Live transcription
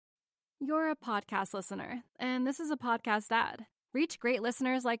You're a podcast listener, and this is a podcast ad. Reach great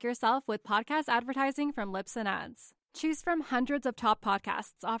listeners like yourself with podcast advertising from Libsyn Ads. Choose from hundreds of top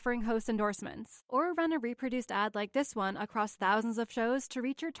podcasts offering host endorsements, or run a reproduced ad like this one across thousands of shows to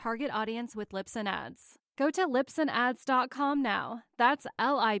reach your target audience with Libsyn Ads. Go to libsynads.com now. That's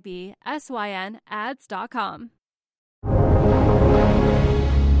LIBSYN ads.com.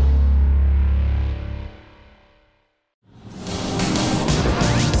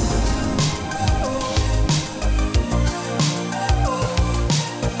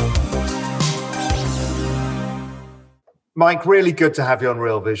 Mike, really good to have you on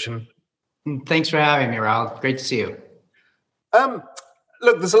Real Vision. Thanks for having me, Raul. Great to see you.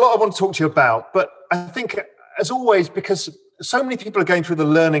 Look, there's a lot I want to talk to you about, but I think, as always, because so many people are going through the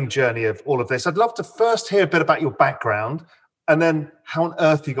learning journey of all of this, I'd love to first hear a bit about your background and then how on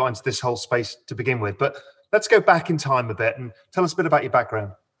earth you got into this whole space to begin with. But let's go back in time a bit and tell us a bit about your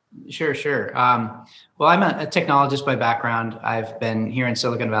background. Sure. Well, I'm a technologist by background. I've been here in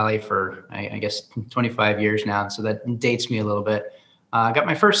Silicon Valley for, I guess, 25 years now, so that dates me a little bit. I got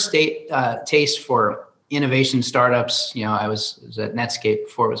my first taste for innovation startups. I was at Netscape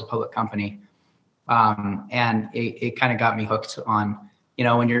before it was a public company. And it kind of got me hooked on,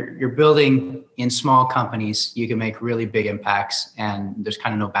 when you're building in small companies, you can make really big impacts and there's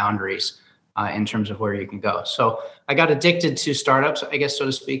kind of no boundaries in terms of where you can go. So I got addicted to startups, I guess, so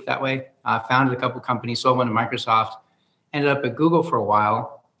to speak, that way. Founded a couple of companies, sold one to Microsoft, ended up at Google for a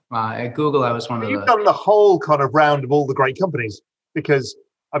while. At Google, I was one of the... You've done the whole kind of round of all the great companies because,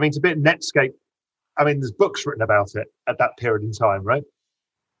 to be at Netscape, there's books written about it at that period in time, right?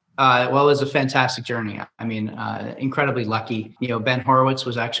 Well, it was a fantastic journey. Incredibly lucky. Ben Horowitz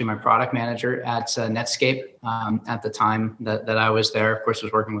was actually my product manager at Netscape at the time that I was there. Of course, I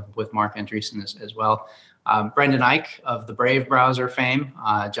was working with Mark Andreessen as well. Brendan Eich of the Brave browser fame,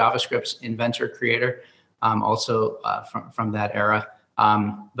 JavaScript's inventor, creator, also from that era.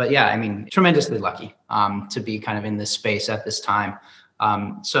 But yeah, tremendously lucky to be kind of in this space at this time.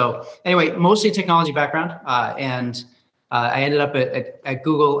 So anyway, mostly technology background, and I ended up at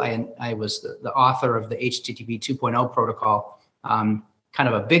Google. I was the author of the HTTP 2.0 protocol, kind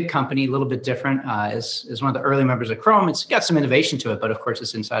of a big company, a little bit different. As one of the early members of Chrome, it's got some innovation to it, but of course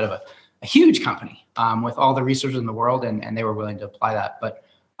it's inside of a huge company with all the resources in the world, and they were willing to apply that. But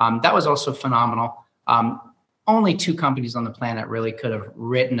that was also phenomenal. Only two companies on the planet really could have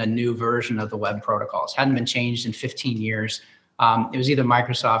written a new version of the web protocols. Hadn't been changed in 15 years. It was either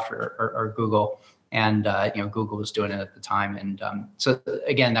Microsoft or Google. And, Google was doing it at the time. And so,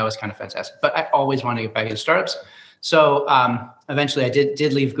 again, that was kind of fantastic. But I always wanted to get back into startups. So eventually I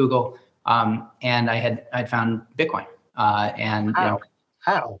did leave Google and I'd found Bitcoin.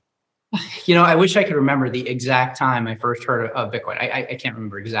 How? I wish I could remember the exact time I first heard of Bitcoin. I can't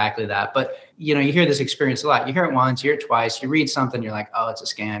remember exactly that. But, you hear this experience a lot. You hear it once, you hear it twice. You read something, you're like, oh, it's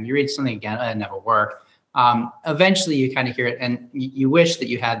a scam. You read something again, it never worked. Eventually you kind of hear it and you wish that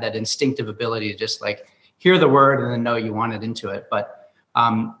you had that instinctive ability to just like hear the word and then know you wanted into it. But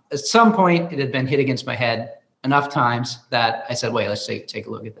at some point it had been hit against my head enough times that I said, wait, let's take a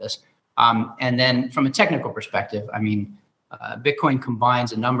look at this. And then from a technical perspective, Bitcoin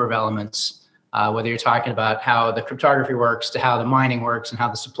combines a number of elements, whether you're talking about how the cryptography works to how the mining works and how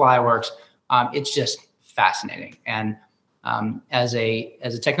the supply works. It's just fascinating. And as a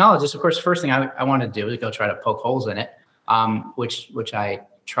technologist, of course, the first thing I wanted to do was go try to poke holes in it, which I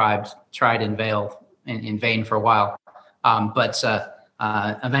tried in vain for a while. But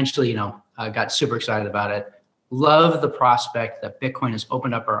eventually, I got super excited about it. Love the prospect that Bitcoin has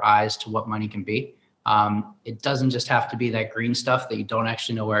opened up our eyes to what money can be. It doesn't just have to be that green stuff that you don't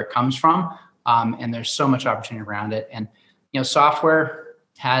actually know where it comes from. And there's so much opportunity around it. And, software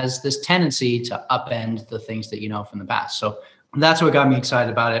has this tendency to upend the things that you know from the past. So that's what got me excited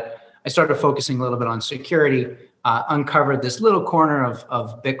about it. I started focusing a little bit on security, uncovered this little corner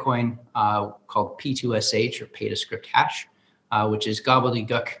of Bitcoin called P2SH or pay to script hash, which is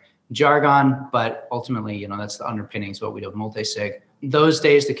gobbledygook jargon, but ultimately, that's the underpinnings of what we do with multi-sig. Those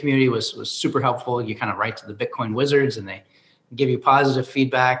days, the community was super helpful. You kind of write to the Bitcoin wizards and they give you positive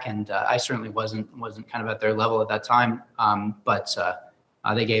feedback. And I certainly wasn't kind of at their level at that time. But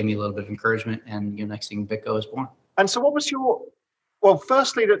they gave me a little bit of encouragement, and next thing, BitGo was born. And so what was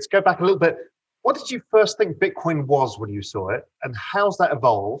firstly, let's go back a little bit. What did you first think Bitcoin was when you saw it, and how's that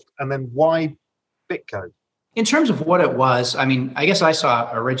evolved? And then why BitGo? In terms of what it was, I guess I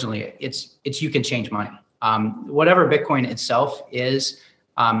saw originally, it's you can change money. Whatever Bitcoin itself is,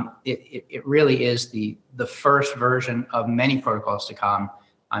 it really is the first version of many protocols to come.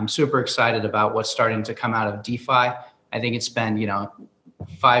 I'm super excited about what's starting to come out of DeFi. I think it's been,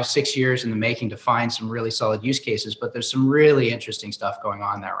 5-6 years in the making to find some really solid use cases, but there's some really interesting stuff going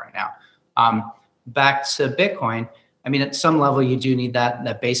on there right now. Back to Bitcoin, I mean, at some level, you do need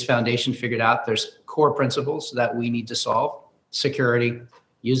that base foundation figured out. There's core principles that we need to solve: security,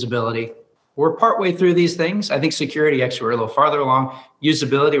 usability. We're partway through these things. I think security, actually, we're a little farther along.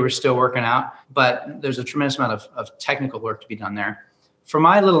 Usability, we're still working out, but there's a tremendous amount of technical work to be done there. For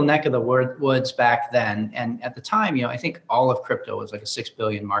my little neck of the woods back then, and at the time, I think all of crypto was like a 6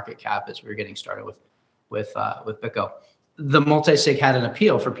 billion market cap as we were getting started with BitGo. The multi-sig had an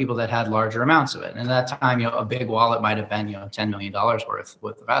appeal for people that had larger amounts of it. And at that time, a big wallet might have been, $10 million worth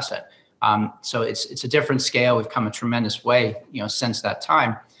of asset. So it's a different scale. We've come a tremendous way, since that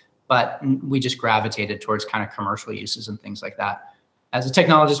time, but we just gravitated towards kind of commercial uses and things like that. As a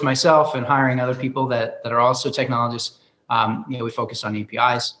technologist myself and hiring other people that are also technologists, we focused on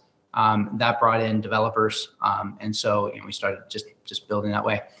APIs. That brought in developers. And so we started just building that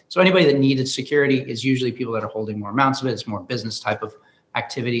way. So anybody that needed security is usually people that are holding more amounts of it. It's more business type of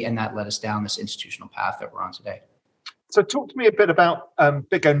activity. And that led us down this institutional path that we're on today. So talk to me a bit about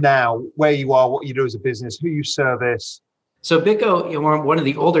BitGo now, where you are, what you do as a business, who you service. So BitGo, we're one of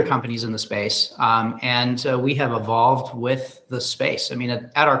the older companies in the space, and we have evolved with the space. I mean,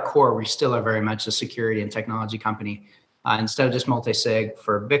 at our core, we still are very much a security and technology company. Instead of just multi-sig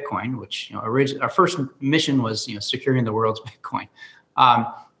for Bitcoin, which our first mission was securing the world's Bitcoin.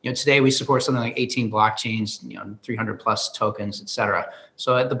 Today we support something like 18 blockchains, 300 plus tokens, et cetera.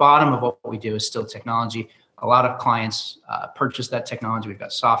 So at the bottom of what we do is still technology. A lot of clients purchase that technology. We've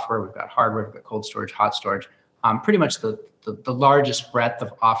got software, we've got hardware, we've got cold storage, hot storage. Pretty much the largest breadth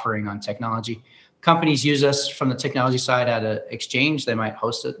of offering on technology. Companies use us from the technology side at an exchange. They might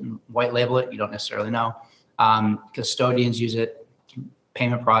host it and white label it. You don't necessarily know. Custodians use it,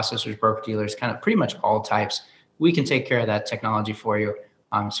 payment processors, broker dealers, kind of pretty much all types. We can take care of that technology for you,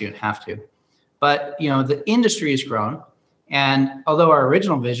 so you don't have to. But the industry has grown, and although our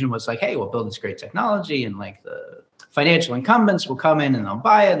original vision was like, hey, we'll build this great technology, and like the financial incumbents will come in and they'll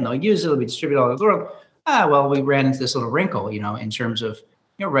buy it and they'll use it, it'll be distributed all over the world. Well, we ran into this little wrinkle, in terms of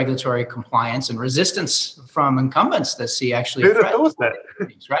regulatory compliance and resistance from incumbents that see actually a threat,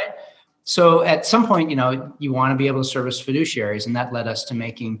 right? So at some point, you want to be able to service fiduciaries, and that led us to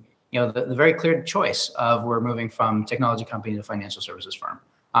making, the very clear choice of we're moving from technology company to financial services firm,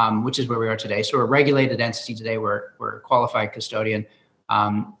 which is where we are today. So we're a regulated entity today. We're a qualified custodian,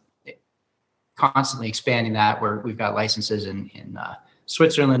 constantly expanding that. We've got licenses in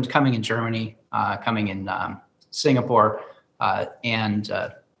Switzerland, coming in Germany, coming in Singapore,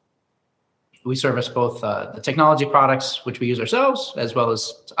 and we service both the technology products, which we use ourselves, as well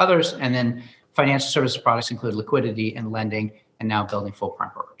as others. And then financial services products include liquidity and lending, and now building full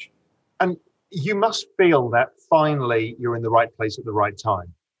prime brokerage. And you must feel that finally you're in the right place at the right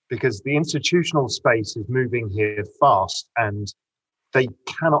time, because the institutional space is moving here fast and they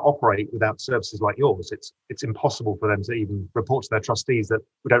cannot operate without services like yours. It's impossible for them to even report to their trustees that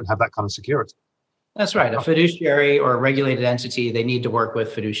we don't have that kind of security. That's right. A fiduciary or a regulated entity, they need to work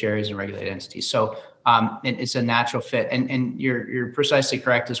with fiduciaries and regulated entities. So it's a natural fit. And you're precisely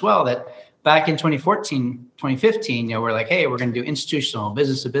correct as well that back in 2014, 2015, we're like, hey, we're going to do institutional,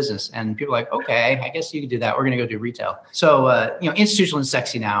 business to business. And people are like, okay, I guess you can do that. We're going to go do retail. So, institutional is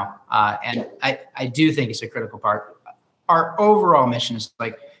sexy now. And I do think it's a critical part. Our overall mission is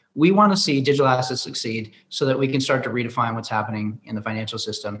like, we want to see digital assets succeed so that we can start to redefine what's happening in the financial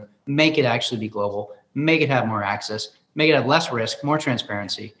system, make it actually be global, make it have more access, make it have less risk, more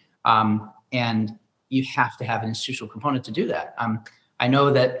transparency. And you have to have an institutional component to do that. I know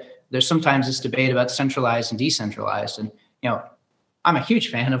that there's sometimes this debate about centralized and decentralized. And, I'm a huge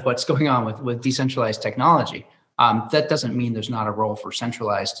fan of what's going on with decentralized technology. That doesn't mean there's not a role for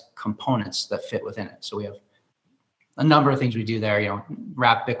centralized components that fit within it. So we have a number of things we do there.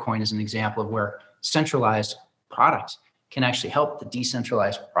 Wrap Bitcoin is an example of where centralized products can actually help the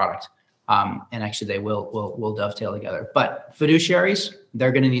decentralized product. And actually they will dovetail together. But fiduciaries,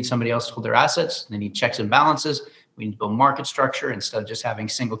 they're going to need somebody else to hold their assets. They need checks and balances. We need to build market structure instead of just having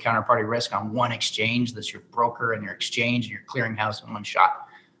single counterparty risk on one exchange. That's your broker and your exchange and your clearinghouse in one shot.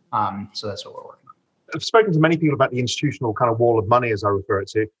 So that's what we're working on. I've spoken to many people about the institutional kind of wall of money, as I refer it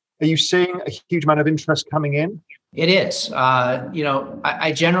to. Are you seeing a huge amount of interest coming in? It is.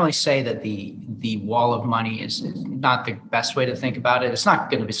 I generally say that the wall of money is not the best way to think about it. It's not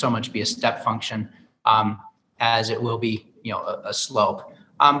going to be so much be a step function as it will be, a slope.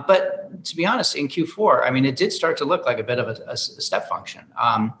 But to be honest, in Q4, it did start to look like a bit of a step function.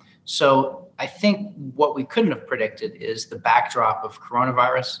 So I think what we couldn't have predicted is the backdrop of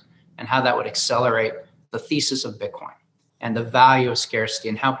coronavirus and how that would accelerate the thesis of Bitcoin. and the value of scarcity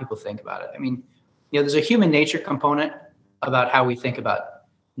and how people think about it. I mean, there's a human nature component about how we think about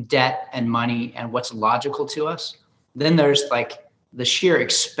debt and money and what's logical to us. Then there's like the sheer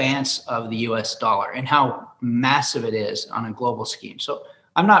expanse of the US dollar and how massive it is on a global scheme. So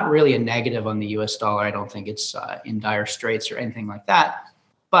I'm not really a negative on the US dollar. I don't think it's in dire straits or anything like that.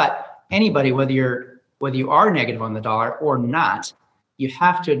 But anybody, whether you are negative on the dollar or not, you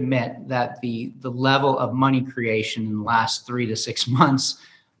have to admit that the level of money creation in the last 3 to 6 months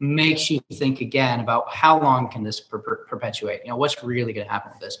makes you think again about how long can this perpetuate? What's really going to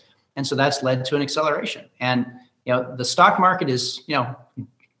happen with this? And so that's led to an acceleration. And the stock market is,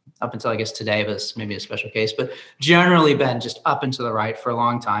 up until I guess today, but it's maybe a special case, but generally been just up and to the right for a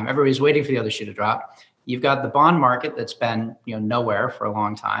long time. Everybody's waiting for the other shoe to drop. You've got the bond market that's been, nowhere for a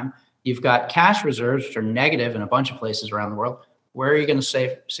long time. You've got cash reserves, which are negative in a bunch of places around the world. Where are you going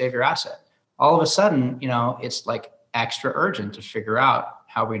to save your asset? All of a sudden, it's like extra urgent to figure out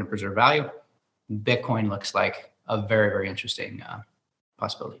how we're going to preserve value. Bitcoin looks like a very, very interesting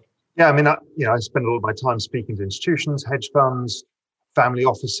possibility. Yeah, I mean, I spend a lot of my time speaking to institutions, hedge funds, family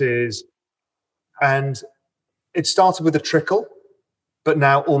offices, and it started with a trickle, but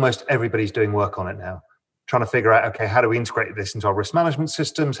now almost everybody's doing work on it now, trying to figure out, okay, how do we integrate this into our risk management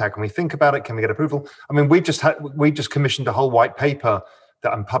systems? How can we think about it? Can we get approval? I mean, we just commissioned a whole white paper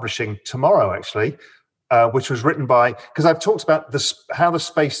that I'm publishing tomorrow, actually, which was written by, because I've talked about this, how the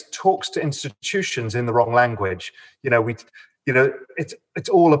space talks to institutions in the wrong language. It's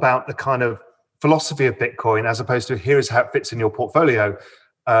all about the kind of philosophy of Bitcoin as opposed to here's how it fits in your portfolio.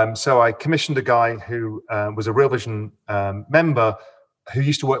 So I commissioned a guy who was a Real Vision member who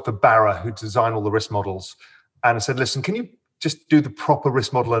used to work for Barra, who designed all the risk models. And I said, listen, can you just do the proper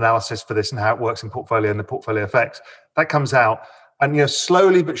risk model analysis for this and how it works in portfolio and the portfolio effects? That comes out. And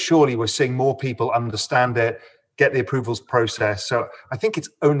slowly but surely, we're seeing more people understand it, get the approvals process. So I think it's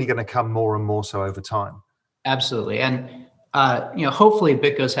only going to come more and more so over time. Absolutely. And hopefully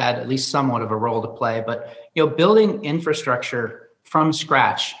BitGo's had at least somewhat of a role to play, but, building infrastructure from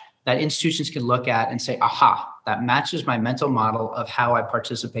scratch that institutions can look at and say, aha, that matches my mental model of how I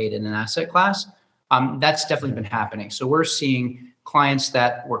participate in an asset class. That's definitely been happening. So we're seeing clients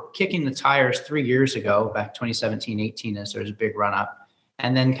that were kicking the tires 3 years ago, back 2017, 18, as there was a big run up.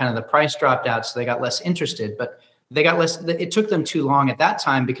 And then kind of the price dropped out, so they got less interested, but they got less, it took them too long at that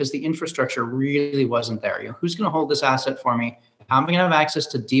time because the infrastructure really wasn't there. Who's going to hold this asset for me? How am I going to have access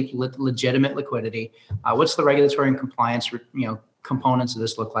to deep, legitimate liquidity? What's the regulatory and compliance, components of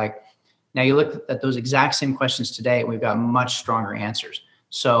this look like? Now you look at those exact same questions today, and we've got much stronger answers.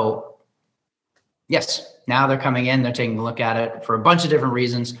 So yes, now they're coming in, they're taking a look at it for a bunch of different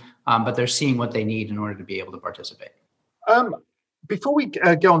reasons, but they're seeing what they need in order to be able to participate. Before we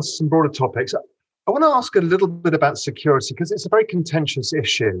go on to some broader topics, I want to ask a little bit about security because it's a very contentious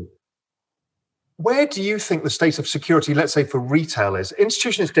issue. Where do you think the state of security, let's say for retail is?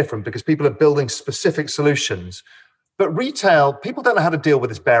 Institution is different because people are building specific solutions. But retail, people don't know how to deal with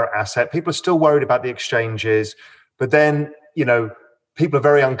this bearer asset. People are still worried about the exchanges. But then, people are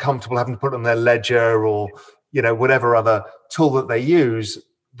very uncomfortable having to put it on their ledger or, whatever other tool that they use,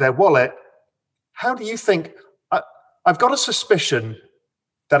 their wallet. How do you think? I've got a suspicion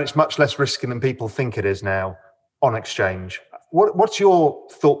that it's much less risky than people think it is now on exchange. What's your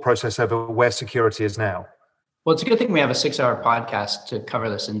thought process over where security is now? Well, it's a good thing we have a 6-hour podcast to cover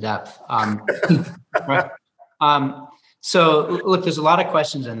this in depth. Right? So look, there's a lot of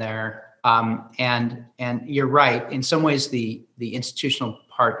questions in there. And you're right. In some ways, the institutional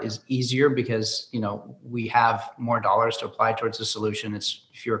part is easier because, we have more dollars to apply towards the solution. It's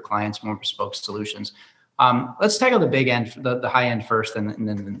fewer clients, more bespoke solutions. Let's tackle the big end, the high end first, and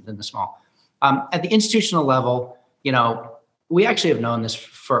then the small. At the institutional level, we actually have known this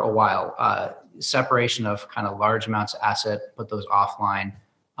for a while. Separation of kind of large amounts of asset, put those offline.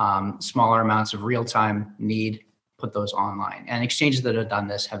 Smaller amounts of real-time need, put those online. And exchanges that have done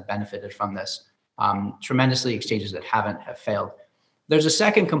this have benefited from this tremendously. Exchanges that haven't have failed. There's a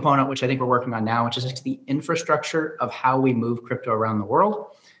second component, which I think we're working on now, which is the infrastructure of how we move crypto around the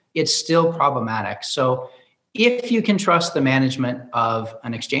world. It's still problematic. So if you can trust the management of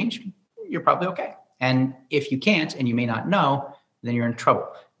an exchange, you're probably okay. And if you can't, and you may not know, then you're in trouble.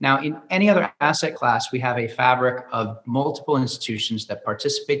 Now, in any other asset class, we have a fabric of multiple institutions that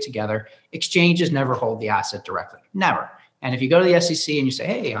participate together. Exchanges never hold the asset directly, never. And if you go to the SEC and you say,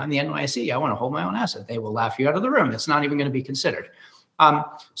 hey, I'm the NYSE, I want to hold my own asset, they will laugh you out of the room. It's not even going to be considered.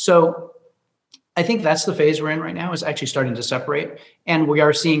 So I think that's the phase we're in right now, is actually starting to separate. And we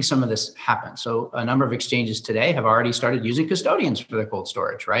are seeing some of this happen. So a number of exchanges today have already started using custodians for their cold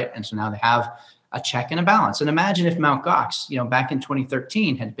storage, right? And so now they have a check and a balance. And imagine if Mt. Gox, back in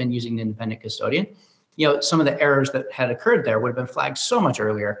 2013 had been using an independent custodian, some of the errors that had occurred there would have been flagged so much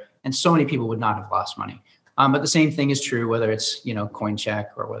earlier, and so many people would not have lost money. But the same thing is true, whether it's, CoinCheck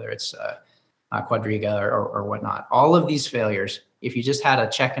or whether it's Quadriga or whatnot. All of these failures, if you just had a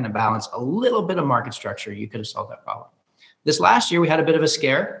check and a balance, a little bit of market structure, you could have solved that problem. This last year, we had a bit of a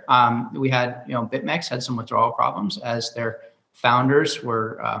scare. We had, BitMEX had some withdrawal problems as their founders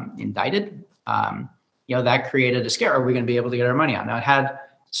were indicted. That created a scare. Are we going to be able to get our money out? Now, it had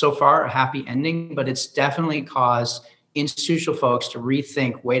so far a happy ending, but it's definitely caused institutional folks to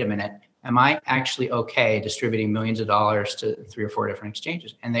rethink, wait a minute, am I actually okay distributing millions of dollars to 3 or 4 different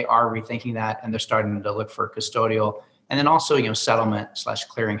exchanges? And they are rethinking that, and they're starting to look for custodial and then also,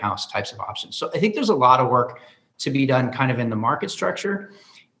 settlement/clearinghouse types of options. So I think there's a lot of work to be done kind of in the market structure.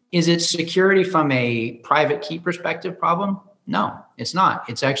 Is it security from a private key perspective problem? No, it's not.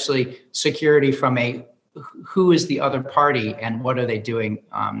 It's actually security from a who is the other party and what are they doing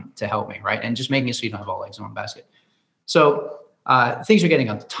to help me, right? And just making it so you don't have all eggs in one basket. So things are getting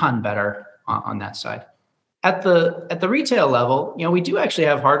a ton better on that side. At the retail level, we do actually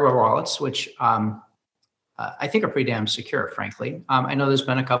have hardware wallets, which I think are pretty damn secure, frankly. I know there's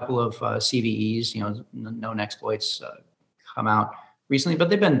been a couple of CVEs, known exploits come out recently, but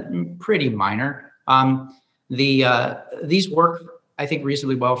they've been pretty minor. These work, I think,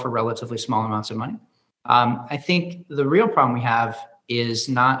 reasonably well for relatively small amounts of money. I think the real problem we have is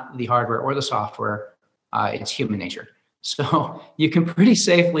not the hardware or the software, it's human nature. So you can pretty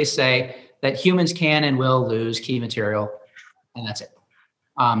safely say that humans can and will lose key material, and that's it.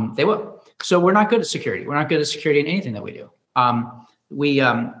 They will. So we're not good at security. We're not good at security in anything that we do.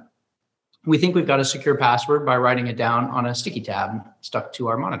 We think we've got a secure password by writing it down on a sticky tab stuck to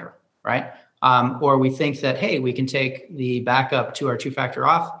our monitor, right? Or we think that, hey, we can take the backup to our two-factor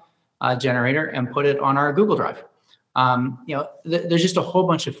auth generator and put it on our Google Drive. There's just a whole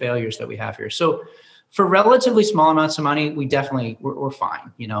bunch of failures that we have here. So for relatively small amounts of money, we're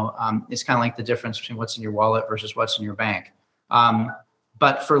fine. It's kind of like the difference between what's in your wallet versus what's in your bank.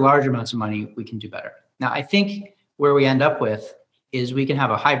 But for large amounts of money, we can do better. Now, I think where we end up with is we can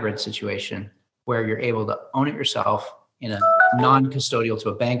have a hybrid situation where you're able to own it yourself in a non-custodial to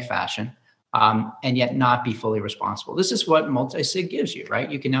a bank fashion, and yet not be fully responsible. This is what multi-sig gives you, right?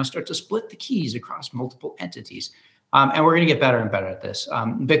 You can now start to split the keys across multiple entities. And we're going to get better and better at this.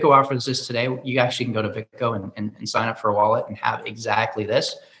 BitGo offers this today. You actually can go to BitGo and sign up for a wallet and have exactly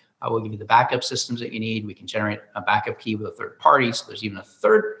this. We'll give you the backup systems that you need. We can generate a backup key with a third party. So there's even a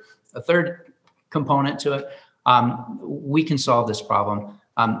third component to it. We can solve this problem.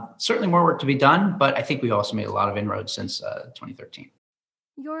 Certainly more work to be done, but I think we also made a lot of inroads since 2013.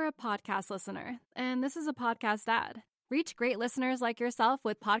 You're a podcast listener, and this is a podcast ad. Reach great listeners like yourself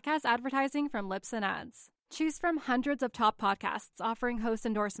with podcast advertising from Libsyn Ads. Choose from hundreds of top podcasts offering host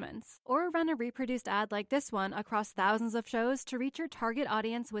endorsements, or run a reproduced ad like this one across thousands of shows to reach your target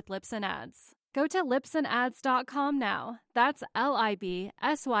audience with Libsyn Ads. Go to libsynads.com now. That's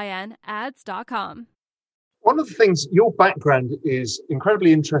LIBSYN ads.com. One of the things, your background is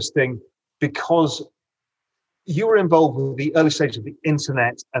incredibly interesting because you were involved with the early stage of the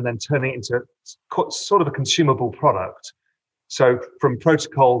internet and then turning it into sort of a consumable product. So from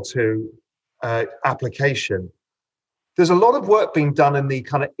protocol to application. There's a lot of work being done in the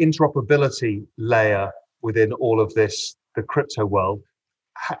kind of interoperability layer within all of this, the crypto world.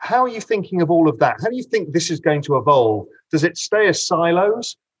 How are you thinking of all of that? How do you think this is going to evolve? Does it stay as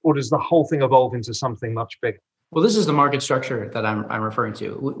silos, or does the whole thing evolve into something much bigger? Well, this is the market structure that I'm referring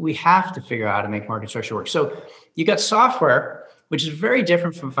to. We have to figure out how to make market structure work. So you got software, which is very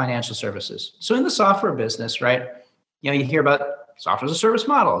different from financial services. So in the software business, right, you hear about software as a service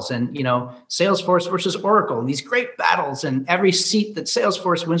models and, Salesforce versus Oracle, and these great battles, and every seat that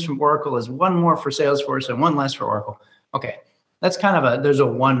Salesforce wins from Oracle is one more for Salesforce and one less for Oracle. Okay, that's kind of there's a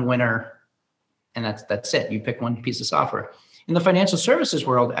one winner, and that's it. You pick one piece of software. In the financial services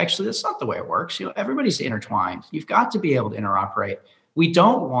world, actually, that's not the way it works. Everybody's intertwined. You've got to be able to interoperate. We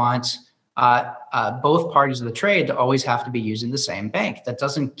don't want both parties of the trade to always have to be using the same bank. That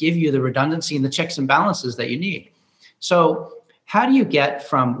doesn't give you the redundancy and the checks and balances that you need. So how do you get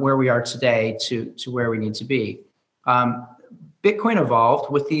from where we are today to where we need to be? Bitcoin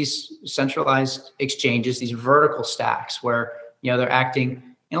evolved with these centralized exchanges, these vertical stacks where, they're acting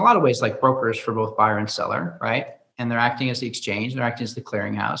in a lot of ways like brokers for both buyer and seller, right? And they're acting as the exchange, they're acting as the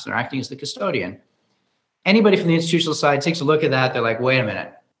clearinghouse, they're acting as the custodian. Anybody from the institutional side takes a look at that, they're like, wait a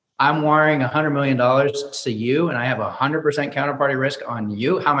minute, I'm wiring $100 million to you and I have 100% counterparty risk on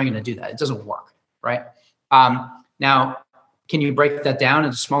you. How am I going to do that? It doesn't work, right? Now, Can you break that down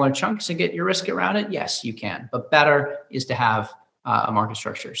into smaller chunks and get your risk around it? Yes, you can. But better is to have a market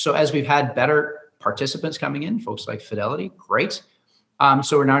structure. So as we've had better participants coming in, folks like Fidelity, great.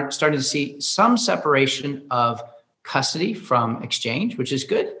 So we're now starting to see some separation of custody from exchange, which is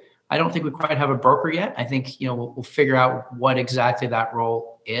good. I don't think we quite have a broker yet. I think we'll figure out what exactly that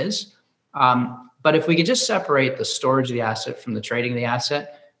role is. But if we could just separate the storage of the asset from the trading of the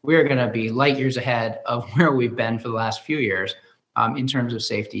asset, we're going to be light years ahead of where we've been for the last few years in terms of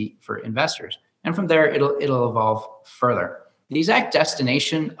safety for investors. And from there, it'll evolve further. The exact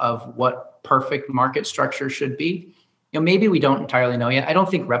destination of what perfect market structure should be, maybe we don't entirely know yet. I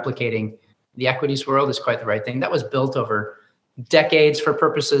don't think replicating the equities world is quite the right thing. That was built over decades for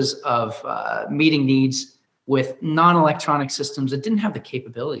purposes of meeting needs with non-electronic systems that didn't have the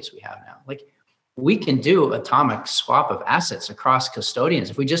capabilities we have now. Like, we can do atomic swap of assets across custodians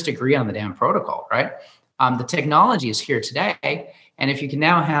if we just agree on the damn protocol, right? The technology is here today, and if you can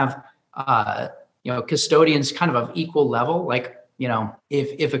now have custodians kind of equal level, like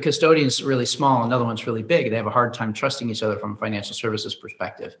if a custodian is really small, another one's really big, they have a hard time trusting each other from a financial services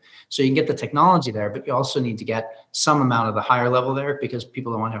perspective. So you can get the technology there, but you also need to get some amount of the higher level there, because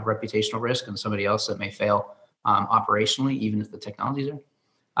people don't want to have reputational risk on somebody else that may fail operationally, even if the technology's there.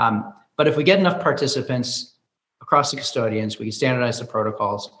 But if we get enough participants across the custodians, we can standardize the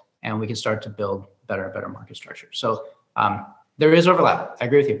protocols, and we can start to build better market structure. So there is overlap. I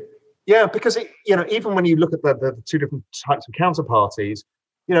agree with you. Yeah, because even when you look at the two different types of counterparties,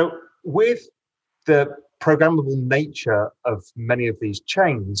 with the programmable nature of many of these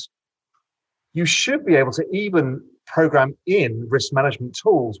chains, you should be able to even program in risk management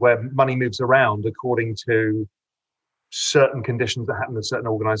tools where money moves around according to certain conditions that happen in certain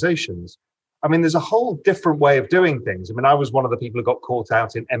organizations. I mean, there's a whole different way of doing things. I mean, I was one of the people who got caught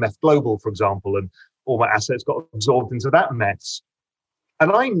out in MF Global, for example, and all my assets got absorbed into that mess.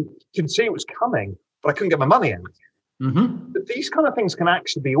 And I could see it was coming, but I couldn't get my money out. Mm-hmm. But these kind of things can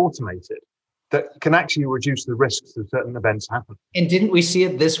actually be automated, that can actually reduce the risks that certain events happen. And didn't we see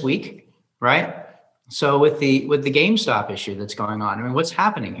it this week, right? So with the GameStop issue that's going on, I mean, what's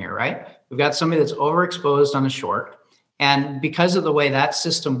happening here, right? We've got somebody that's overexposed on a short. And because of the way that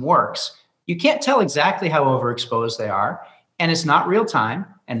system works, you can't tell exactly how overexposed they are. And it's not real time,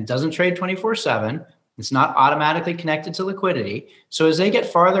 and it doesn't trade 24/7. It's not automatically connected to liquidity. So as they get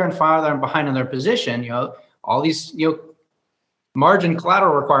farther and farther behind in their position, all these margin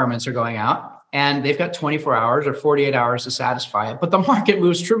collateral requirements are going out, and they've got 24 hours or 48 hours to satisfy it. But the market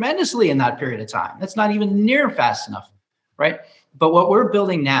moves tremendously in that period of time. That's not even near fast enough, right? But what we're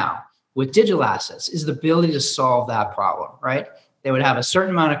building now with digital assets is the ability to solve that problem, right? They would have a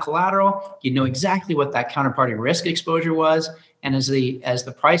certain amount of collateral. You'd know exactly what that counterparty risk exposure was. And as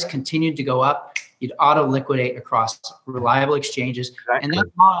the price continued to go up, you'd auto liquidate across reliable exchanges. Exactly. And that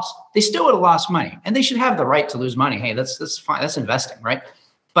loss, they still would have lost money. And they should have the right to lose money. Hey, that's fine. That's investing, right?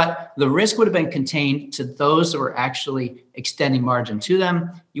 But the risk would have been contained to those that were actually extending margin to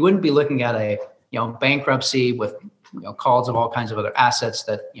them. You wouldn't be looking at a bankruptcy with calls of all kinds of other assets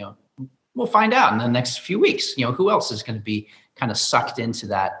that we'll find out in the next few weeks. Who else is going to be kind of sucked into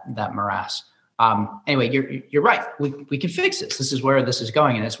that morass? Anyway, you're right. We can fix this. This is where this is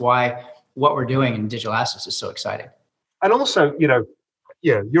going, and it's why what we're doing in digital assets is so exciting. And also,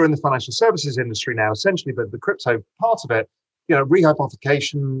 you're in the financial services industry now, essentially, but the crypto part of it,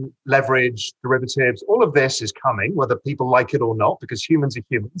 rehypothecation, leverage, derivatives, all of this is coming, whether people like it or not, because humans are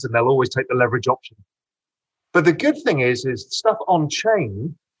humans, and they'll always take the leverage option. But the good thing is stuff on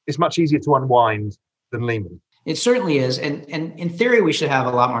chain is much easier to unwind than Lehman. It certainly is. And in theory, we should have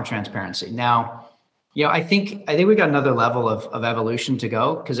a lot more transparency. Now, I think we've got another level of evolution to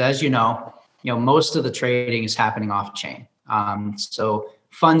go, because as most of the trading is happening off chain. So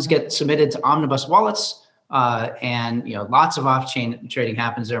funds get submitted to omnibus wallets, and lots of off chain trading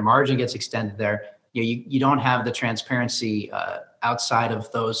happens there. Margin gets extended there. You don't have the transparency outside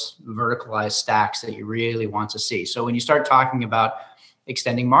of those verticalized stacks that you really want to see. So when you start talking about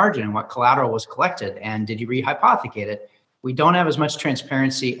extending margin and what collateral was collected and did you rehypothecate it, we don't have as much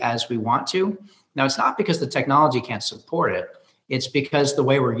transparency as we want to. Now, it's not because the technology can't support it. It's because the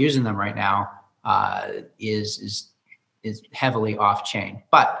way we're using them right now is heavily off chain.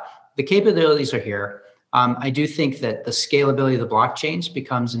 But the capabilities are here. I do think that the scalability of the blockchains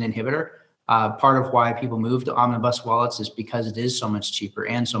becomes an inhibitor. Part of why people move to omnibus wallets is because it is so much cheaper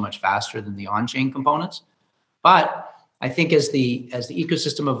and so much faster than the on-chain components. But I think as the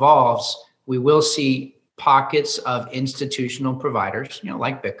ecosystem evolves, we will see pockets of institutional providers,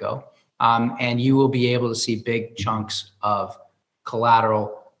 like BitGo, and you will be able to see big chunks of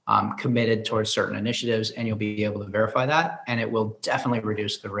collateral committed towards certain initiatives, and you'll be able to verify that. And it will definitely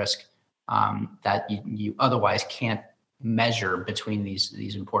reduce the risk that you otherwise can't measure between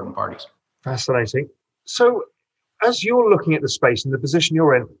these important parties. Fascinating. So as you're looking at the space and the position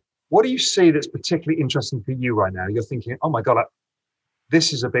you're in, what do you see that's particularly interesting for you right now? You're thinking, oh my God,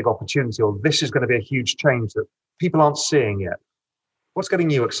 this is a big opportunity, or this is going to be a huge change that people aren't seeing yet. What's getting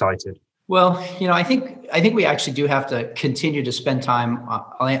you excited? Well, I think we actually do have to continue to spend time.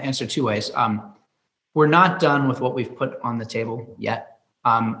 I'll answer two ways. We're not done with what we've put on the table yet.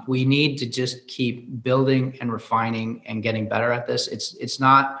 We need to just keep building and refining and getting better at this. It's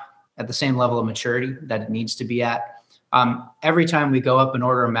not at the same level of maturity that it needs to be at. Every time we go up an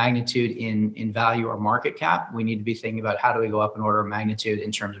order of magnitude in value or market cap, we need to be thinking about how do we go up an order of magnitude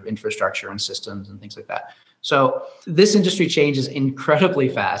in terms of infrastructure and systems and things like that. So this industry changes incredibly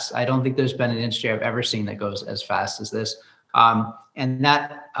fast. I don't think there's been an industry I've ever seen that goes as fast as this. And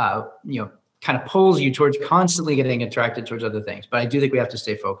that, kind of pulls you towards constantly getting attracted towards other things. But I do think we have to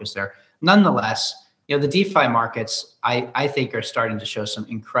stay focused there. Nonetheless, the DeFi markets, I think, are starting to show some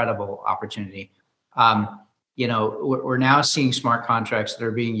incredible opportunity. We're now seeing smart contracts that are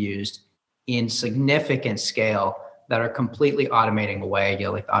being used in significant scale that are completely automating away,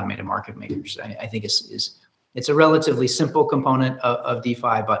 like the automated market makers. I think it's a relatively simple component of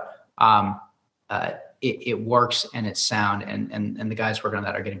DeFi, but it works and it's sound, and the guys working on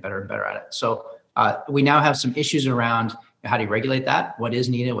that are getting better and better at it. So we now have some issues around how do you regulate that? What is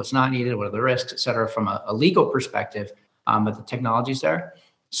needed? What's not needed? What are the risks, et cetera, from a legal perspective, but the technology's there.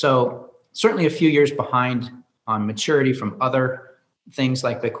 So certainly a few years behind on maturity from other things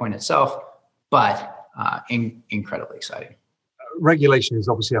like Bitcoin itself, but incredibly exciting. Regulation is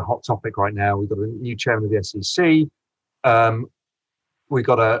obviously a hot topic right now. We've got a new chairman of the SEC. We've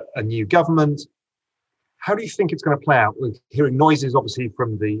got a new government. How do you think it's going to play out? We're hearing noises, obviously,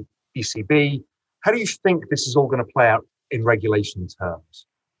 from the ECB. How do you think this is all going to play out in regulation terms?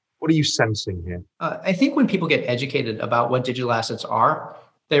 What are you sensing here? I think when people get educated about what digital assets are,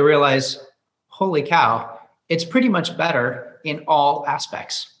 they realize, holy cow, it's pretty much better in all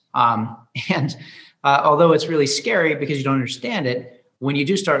aspects. And although it's really scary because you don't understand it, when you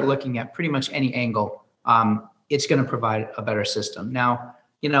do start looking at pretty much any angle, it's going to provide a better system. Now,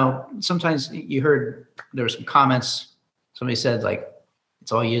 sometimes you heard there were some comments. Somebody said,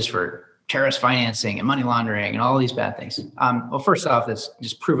 it's all used for terrorist financing and money laundering and all these bad things. Well, first off, that's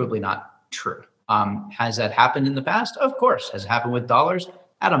just provably not true. Has that happened in the past? Of course. Has it happened with dollars?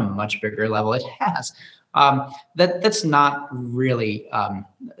 At a much bigger level, it has. That's not really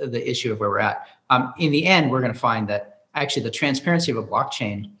the issue of where we're at. In the end, we're going to find that actually the transparency of a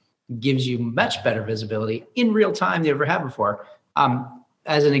blockchain gives you much better visibility in real time than you ever had before.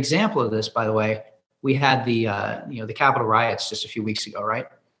 As an example of this, by the way, we had the Capitol riots just a few weeks ago, right?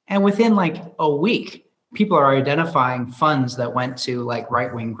 And within a week, people are identifying funds that went to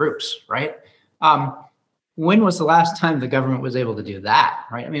right-wing groups, right? When was the last time the government was able to do that,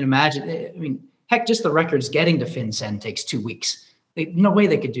 right? Heck, just the records getting to FinCEN takes 2 weeks. No way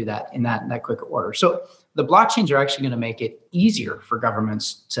they could do that in that quick order. So the blockchains are actually going to make it easier for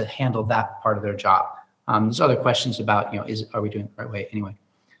governments to handle that part of their job. There's other questions about, are we doing it the right way anyway?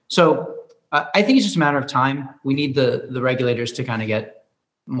 So I think it's just a matter of time. We need the regulators to kind of get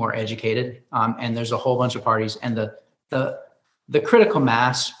more educated. And there's a whole bunch of parties, and the critical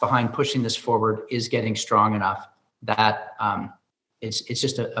mass behind pushing this forward is getting strong enough that it's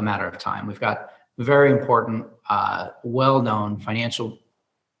just a matter of time. We've got very important, well-known financial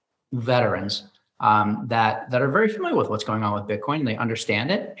veterans that are very familiar with what's going on with Bitcoin. They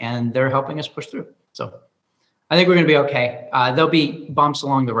understand it, and they're helping us push through. So I think we're going to be okay. There'll be bumps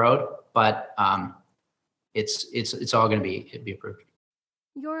along the road, but it's all going to be approved.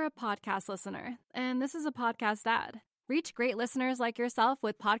 You're a podcast listener, and this is a podcast ad. Reach great listeners like yourself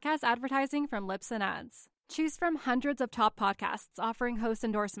with podcast advertising from Libsyn Ads. Choose from hundreds of top podcasts offering host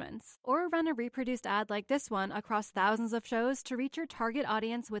endorsements, or run a reproduced ad like this one across thousands of shows to reach your target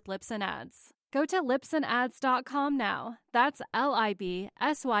audience with Libsyn Ads. Go to libsynads.com now. That's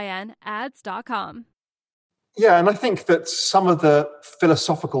LIBSYN ads.com. Yeah, and I think that some of the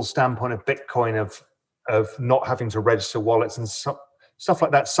philosophical standpoint of Bitcoin of not having to register wallets and stuff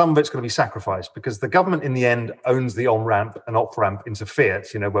like that, some of it's going to be sacrificed because the government in the end owns the on-ramp and off-ramp into fiat,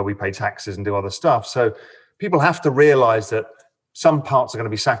 where we pay taxes and do other stuff. So people have to realize that some parts are going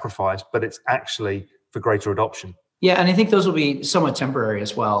to be sacrificed, but it's actually for greater adoption. Yeah, and I think those will be somewhat temporary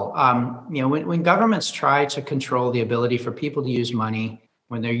as well. When governments try to control the ability for people to use money,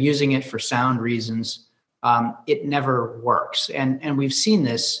 when they're using it for sound reasons, it never works. And we've seen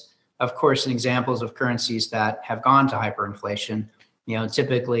this, of course, in examples of currencies that have gone to hyperinflation.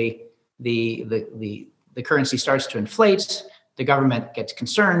 Typically the currency starts to inflate. The government gets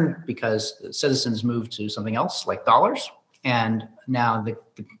concerned because citizens move to something else like dollars. And now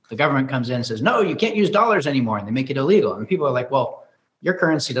the government comes in and says, no, you can't use dollars anymore. And they make it illegal. And people are like, well, your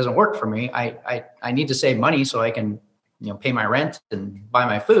currency doesn't work for me. I need to save money so I can, pay my rent and buy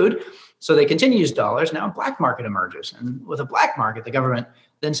my food. So they continue to use dollars. Now a black market emerges. And with a black market, the government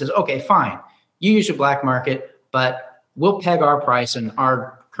then says, okay, fine. You use your black market, but we'll peg our price and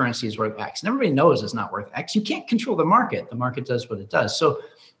our currency is worth X. And everybody knows it's not worth X. You can't control the market. The market does what it does. So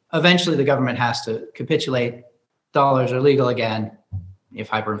eventually the government has to capitulate. Dollars are legal again. If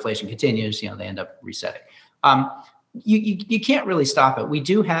hyperinflation continues, they end up resetting. You can't really stop it. We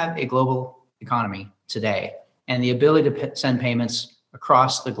do have a global economy today, and the ability to send payments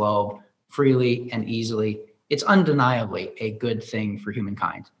across the globe freely and easily, it's undeniably a good thing for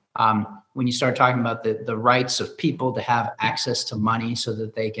humankind. When you start talking about the rights of people to have access to money so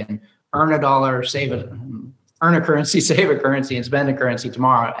that they can earn a dollar, earn a currency, save a currency, and spend a currency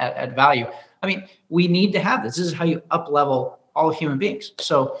tomorrow at value. I mean, we need to have this. This is how you up-level all of human beings.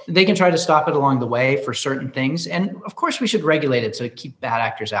 So they can try to stop it along the way for certain things. And of course, we should regulate it to keep bad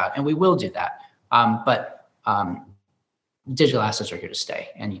actors out. And we will do that. But digital assets are here to stay,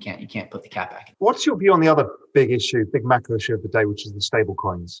 and you can't put the cap back. What's your view on the other big macro issue of the day, which is the stable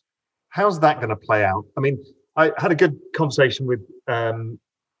coins? How's that going to play out? I mean, I had a good conversation with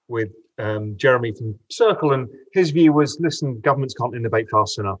Jeremy from Circle, and his view was, listen, governments can't innovate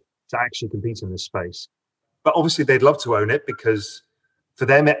fast enough to actually compete in this space. But obviously they'd love to own it because for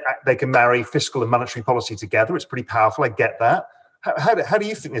them, they can marry fiscal and monetary policy together. It's pretty powerful. I get that. How do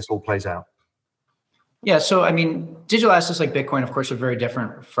you think this all plays out? Yeah, so I mean, digital assets like Bitcoin, of course, are very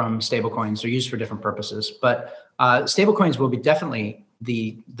different from stablecoins. They're used for different purposes, but stablecoins will be definitely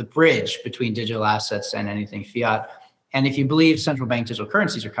the bridge between digital assets and anything fiat. And if you believe central bank digital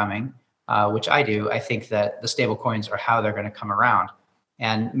currencies are coming, which I do, I think that the stablecoins are how they're going to come around.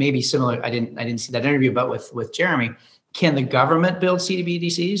 And maybe similar, I didn't see that interview, but with Jeremy, can the government build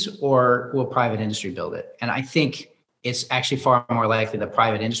CBDCs or will private industry build it? And I think it's actually far more likely that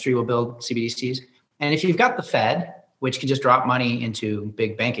private industry will build CBDCs. And if you've got the Fed, which can just drop money into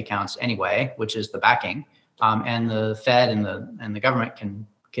big bank accounts anyway, which is the backing, and the Fed and the government can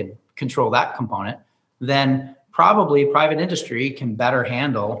control that component, then probably private industry can better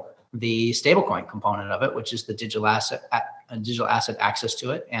handle the stablecoin component of it, which is the digital asset access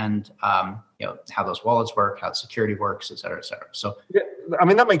to it, and how those wallets work, how the security works, et cetera, et cetera. So, yeah, I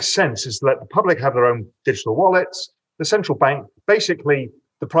mean, that makes sense. Is to let the public have their own digital wallets. The central bank, basically,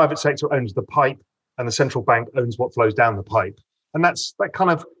 the private sector owns the pipe, and the central bank owns what flows down the pipe, and that kind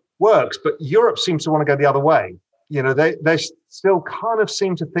of works. But Europe seems to want to go the other way. They still kind of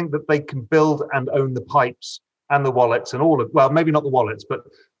seem to think that they can build and own the pipes and the wallets and all of, well, maybe not the wallets, but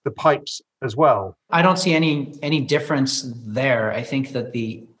the pipes as well. I don't see any difference there. I think that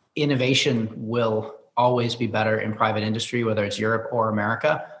the innovation will always be better in private industry, whether it's Europe or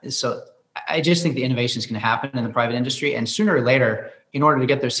America. So I just think the innovation is going to happen in the private industry, and sooner or later, in order to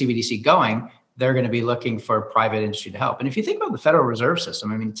get their CBDC going, they're going to be looking for private industry to help. And if you think about the Federal Reserve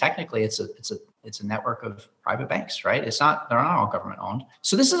System, I mean, technically it's a network of private banks, right? They're not all government owned.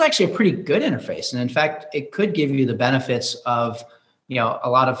 So this is actually a pretty good interface. And in fact, it could give you the benefits of, a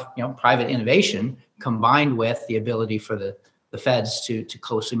lot of, private innovation combined with the ability for the feds to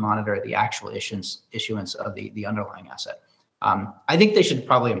closely monitor the actual issuance of the underlying asset. I think they should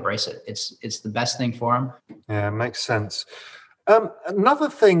probably embrace it. It's the best thing for them. Yeah, it makes sense. Another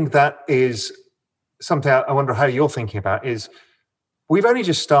thing that is something I wonder how you're thinking about is we've only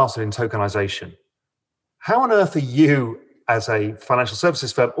just started in tokenization. How on earth are you, as a financial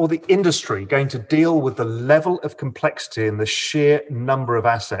services firm or the industry, going to deal with the level of complexity and the sheer number of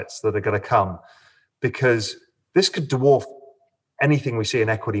assets that are going to come? Because this could dwarf anything we see in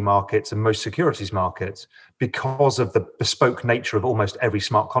equity markets and most securities markets because of the bespoke nature of almost every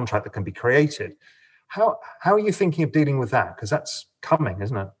smart contract that can be created. How are you thinking of dealing with that? Because that's coming,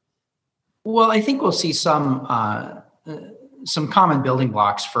 isn't it? Well, I think we'll see some common building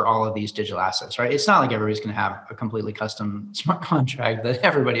blocks for all of these digital assets, right? It's not like everybody's going to have a completely custom smart contract that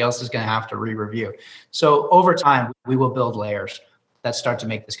everybody else is going to have to re-review. So over time, we will build layers that start to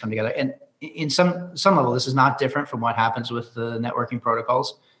make this come together. And in some level, this is not different from what happens with the networking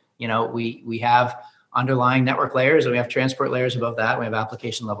protocols. We have underlying network layers, and we have transport layers above that. We have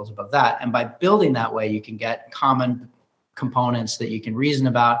application levels above that. And by building that way, you can get common components that you can reason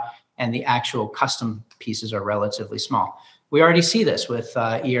about, and the actual custom pieces are relatively small. We already see this with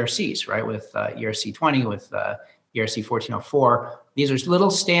ERCs, right? With ERC20, with ERC 1404. These are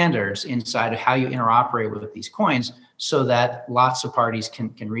little standards inside of how you interoperate with these coins so that lots of parties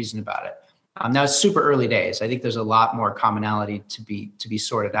can reason about it. Now it's super early days. I think there's a lot more commonality to be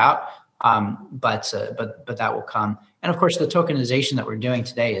sorted out, but that will come. And of course, the tokenization that we're doing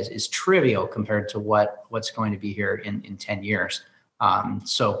today is trivial compared to what's going to be here in 10 years.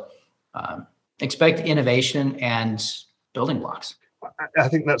 So expect innovation and building blocks. I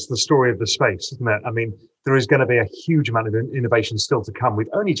think that's the story of the space, isn't it? I mean, there is going to be a huge amount of innovation still to come. We've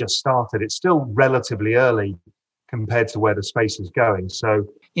only just started. It's still relatively early compared to where the space is going. So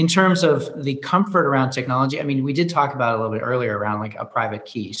in terms of the comfort around technology, I mean, we did talk about it a little bit earlier around like a private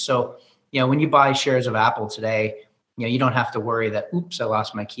key. So, when you buy shares of Apple today, you don't have to worry that, oops, I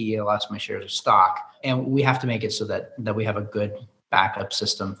lost my key, I lost my shares of stock. And we have to make it so that we have a good backup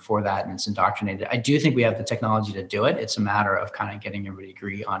system for that, and it's indoctrinated. I do think we have the technology to do it. It's a matter of kind of getting everybody to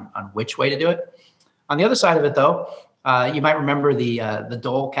agree on which way to do it. On the other side of it, though, you might remember the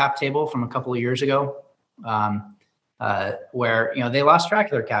Dole cap table from a couple of years ago, where they lost track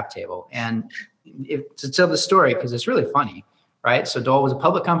of their cap table. And to tell the story, because it's really funny, right? So Dole was a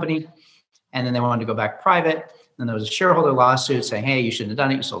public company, and then they wanted to go back private. Then there was a shareholder lawsuit saying, hey, you shouldn't have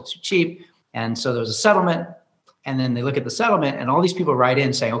done it, you sold too cheap. And so there was a settlement. And then they look at the settlement, and all these people write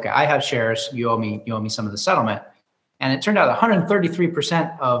in saying, okay, I have shares, you owe me some of the settlement. And it turned out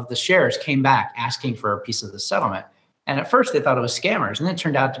 133% of the shares came back asking for a piece of the settlement. And at first they thought it was scammers. And then it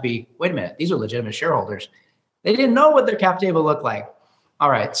turned out to be, wait a minute, these are legitimate shareholders. They didn't know what their cap table looked like. All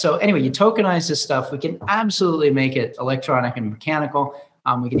right. So anyway, you tokenize this stuff. We can absolutely make it electronic and mechanical.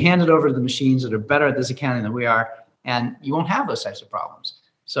 We can hand it over to the machines that are better at this accounting than we are, and you won't have those types of problems.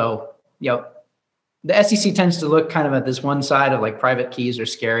 So, the SEC tends to look kind of at this one side of like private keys are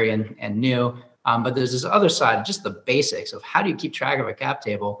scary and new. But there's this other side, just the basics of how do you keep track of a cap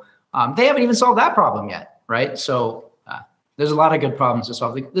table? They haven't even solved that problem yet, right? So there's a lot of good problems to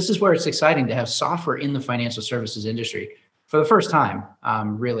solve. This is where it's exciting to have software in the financial services industry for the first time.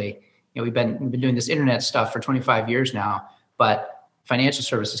 Really, we've been doing this internet stuff for 25 years now, but financial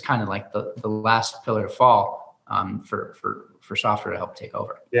services is kind of like the last pillar to fall for software to help take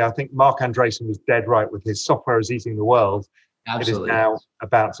over. Yeah, I think Mark Andreessen was dead right with his software is eating the world. Absolutely. It is now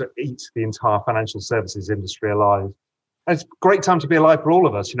about to eat the entire financial services industry alive. And it's a great time to be alive for all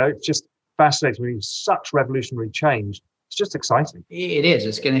of us. It's just fascinating. We're such revolutionary change. It's just exciting. It is.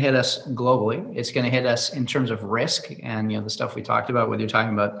 It's going to hit us globally. It's going to hit us in terms of risk and the stuff we talked about, whether you're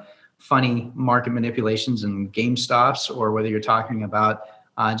talking about funny market manipulations and GameStops, or whether you're talking about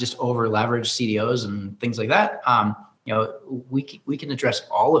just over leveraged CDOs and things like that. We can address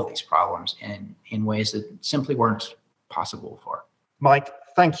all of these problems in ways that simply weren't possible before. Mike,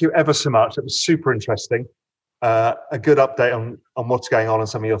 thank you ever so much. It was super interesting. A good update on what's going on and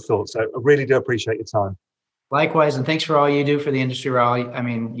some of your thoughts. So I really do appreciate your time. Likewise, and thanks for all you do for the industry, Raul. I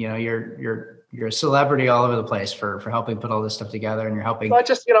mean, you're a celebrity all over the place for helping put all this stuff together, and you're helping. I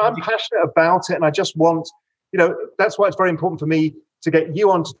just, I'm passionate about it, and I just want, that's why it's very important for me to get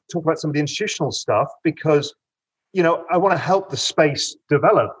you on to talk about some of the institutional stuff, because, I want to help the space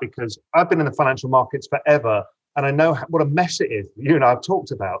develop, because I've been in the financial markets forever, and I know what a mess it is that you and I have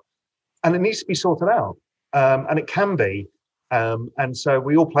talked about, and it needs to be sorted out, and it can be, and so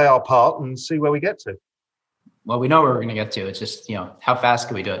we all play our part and see where we get to. Well, we know where we're going to get to. It's just, how fast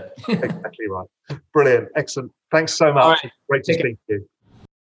can we do it? Exactly right. Brilliant. Excellent. Thanks so much. Right. Great to speak to you.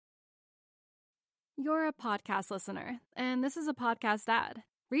 You're a podcast listener, and this is a podcast ad.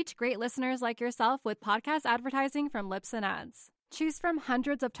 Reach great listeners like yourself with podcast advertising from Libsyn Ads. Choose from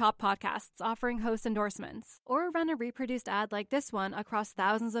hundreds of top podcasts offering host endorsements, or run a reproduced ad like this one across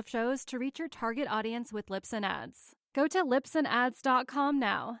thousands of shows to reach your target audience with Libsyn Ads. Go to libsynads.com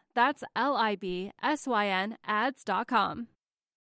now. That's LIBSYN ads.com.